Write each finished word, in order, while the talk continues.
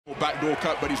backdoor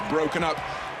cut, but it's broken up.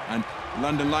 And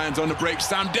London Lions on the break.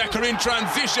 Sam Dekker in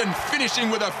transition, finishing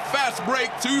with a fast break,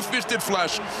 two-fisted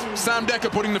flush. Sam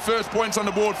Dekker putting the first points on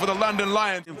the board for the London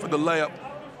Lions. For the layup,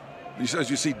 as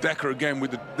you see Dekker again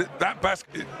with that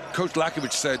basket. Coach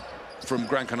Lakovic said from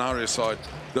Gran Canaria side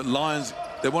that Lions,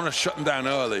 they want to shut them down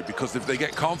early, because if they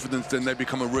get confidence, then they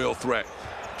become a real threat.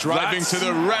 Driving to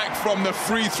the rack from the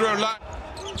free throw line.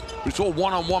 It's all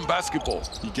one-on-one basketball.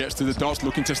 He gets to the dots,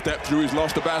 looking to step through. He's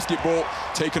lost the basketball,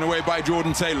 taken away by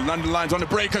Jordan Taylor. London Lions on the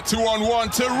break, a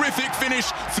 2-on-1. Terrific finish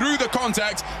through the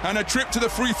contact and a trip to the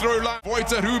free throw line.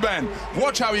 Voita Ruben.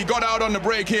 Watch how he got out on the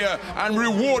break here and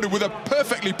rewarded with a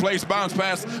perfectly placed bounce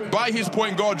pass by his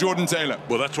point guard, Jordan Taylor.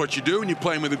 Well, that's what you do when you're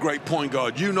playing with a great point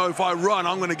guard. You know, if I run,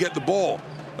 I'm going to get the ball.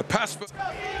 A pass for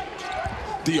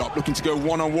Diop looking to go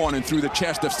one-on-one and through the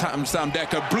chest of Sam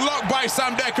Dekker, blocked by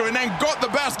Sam Dekker, and then got the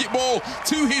basketball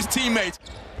to his teammate.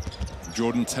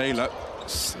 Jordan Taylor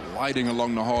sliding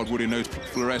along the hardwood in those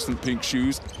fluorescent pink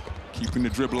shoes, keeping the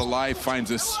dribble alive,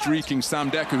 finds a streaking Sam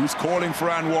Dekker who's calling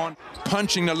for and one,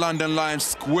 punching the London Lions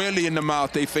squarely in the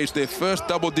mouth. They face their first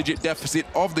double-digit deficit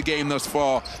of the game thus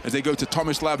far as they go to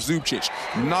Tomislav Zubcic.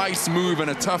 Nice move and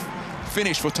a tough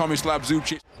finish for Tomislav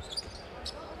Zubcic.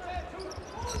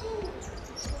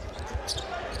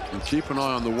 And keep an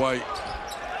eye on the weight.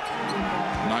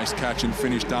 Nice catch and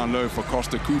finish down low for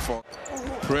Costa Kufos.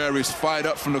 Prayer is fired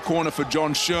up from the corner for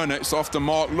John Scherner. It's off the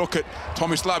mark. Look at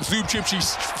Tomislav Zubcic. He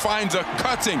finds a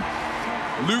cutting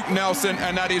Luke Nelson,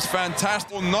 and that is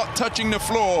fantastic. Not touching the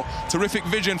floor. Terrific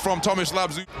vision from Tomislav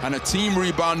Zubcic. And a team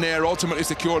rebound there, ultimately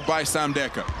secured by Sam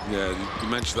Dekker. Yeah, you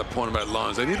mentioned that point about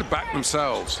Lions. They need to back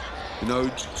themselves. You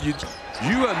know,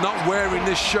 you are not wearing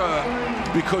this shirt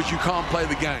because you can't play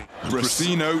the game.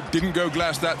 Brasino didn't go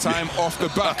glass that time. Off the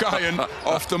back iron,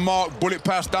 off the mark, bullet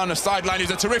pass down the sideline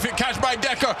is a terrific catch by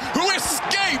Dekker, who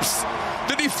escapes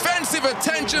the defensive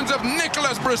attentions of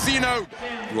Nicolas Brasino.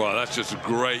 Well, that's just a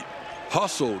great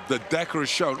hustle that Dekker has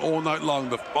shown all night long.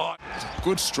 The fight.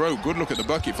 Good stroke, good look at the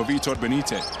bucket for Vitor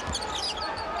Benitez.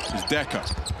 It's Dekker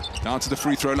down to the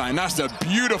free throw line. That's a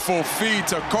beautiful feed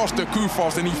to Costa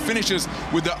Kufos, and he finishes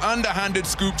with the underhanded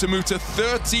scoop to move to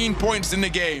 13 points in the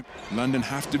game. London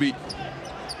have to be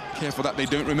careful that they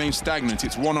don't remain stagnant.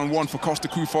 It's one-on-one for Costa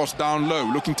Kufos down low,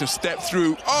 looking to step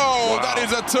through. Oh, wow. That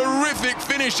is a terrific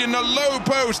finish in the low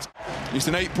post. It's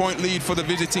an 8-point lead for the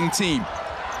visiting team.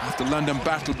 After London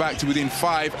battled back to within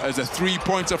 5 as a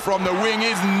three-pointer from the wing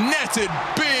is netted.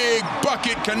 Big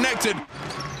bucket connected.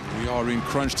 We are in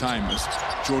crunch time as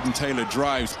Jordan Taylor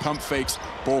drives, pump fakes,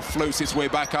 ball floats its way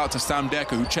back out to Sam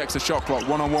Dekker, who checks the shot clock.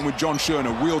 One-on-one with John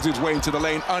Scherner, wheels his way into the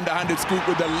lane, underhanded scoop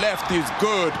with the left is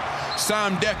good.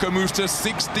 Sam Dekker moves to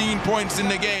 16 points in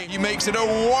the game. He makes it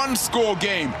a one-score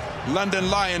game. London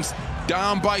Lions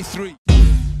down by 3.